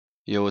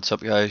Yo, what's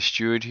up, guys?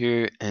 Druide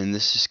here, and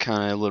this is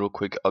kind of a little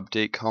quick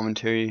update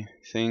commentary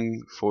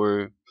thing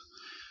for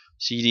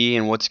CD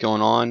and what's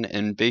going on.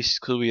 And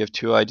basically, we have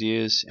two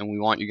ideas, and we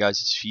want you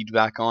guys'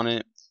 feedback on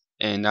it.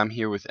 And I'm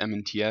here with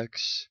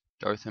MNTX,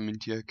 Darth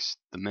MNTX,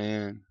 the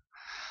man.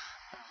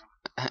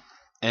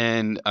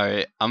 And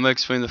alright, I'm gonna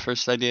explain the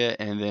first idea,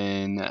 and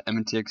then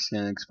MNTX is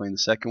gonna explain the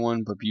second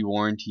one. But be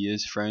warned, he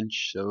is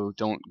French, so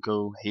don't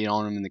go hate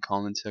on him in the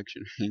comment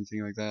section or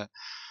anything like that.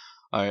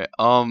 Alright,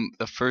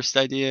 the first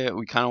idea,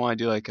 we kind of want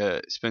to do like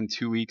spend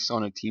 2 weeks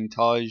on a team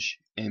Taj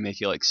and make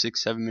it like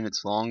 6-7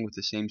 minutes long with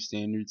the same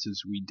standards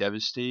as we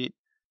devastate,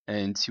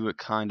 and see what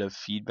kind of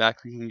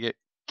feedback we can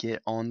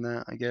get on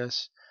that, I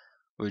guess.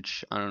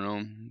 Which I don't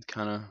know,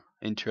 kind of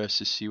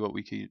interested to see what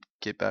we could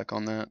get back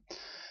on that.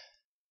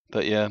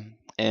 But yeah,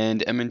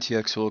 and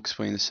MNTX will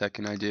explain the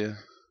second idea.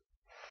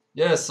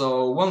 Yeah,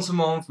 so once a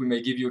month we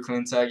may give you a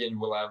clean tag and you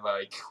will have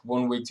like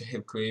 1 week to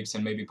hit clips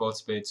and maybe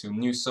participate to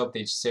new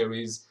substage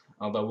series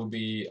that will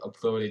be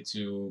uploaded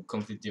to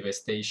complete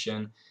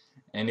Devastation,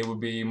 and it will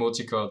be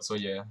multi-card, so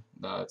yeah,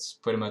 that's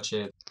pretty much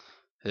it.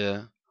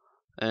 Yeah,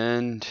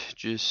 and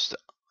just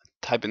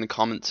type in the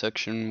comment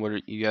section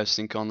what you guys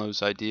think on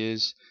those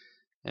ideas.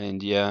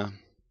 And yeah,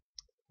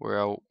 we're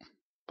out.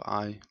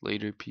 Bye.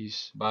 Later.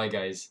 Peace. Bye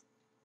guys.